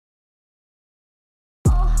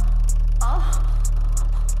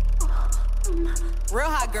Real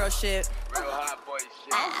hot girl shit. Real hot boy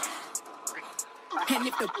shit. And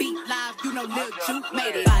if the beat live, you know Lil Juke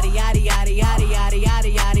made it. Body yaddy yaddy yaddy yaddy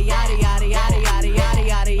yaddy yaddy yaddy yaddy yaddy yaddy yaddy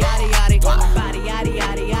yaddy yaddy yaddy. Body yaddy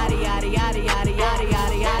yaddy yaddy yaddy yaddy yaddy yaddy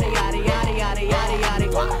yaddy yaddy yaddy yaddy yaddy yaddy yaddy.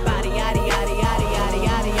 Body yaddy yaddy yaddy yaddy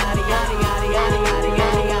yaddy yaddy yaddy yaddy yaddy yaddy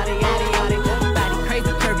yaddy yaddy yaddy yaddy. Body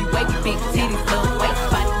crazy curvy wavy big titties little waist.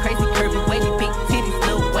 Body crazy curvy wavy big titties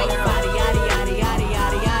little waist. Body yaddy yaddy yaddy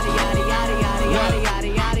yaddy yaddy yaddy yaddy yaddy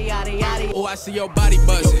yaddy yaddy yaddy yaddy. Oh, I see your body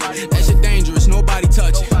buzzing. That shit dangerous, nobody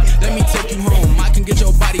touch it. Let me take you home, I can get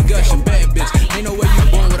your body gushing. Bad bitch, ain't no way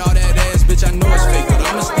you born with all that ass, bitch. I know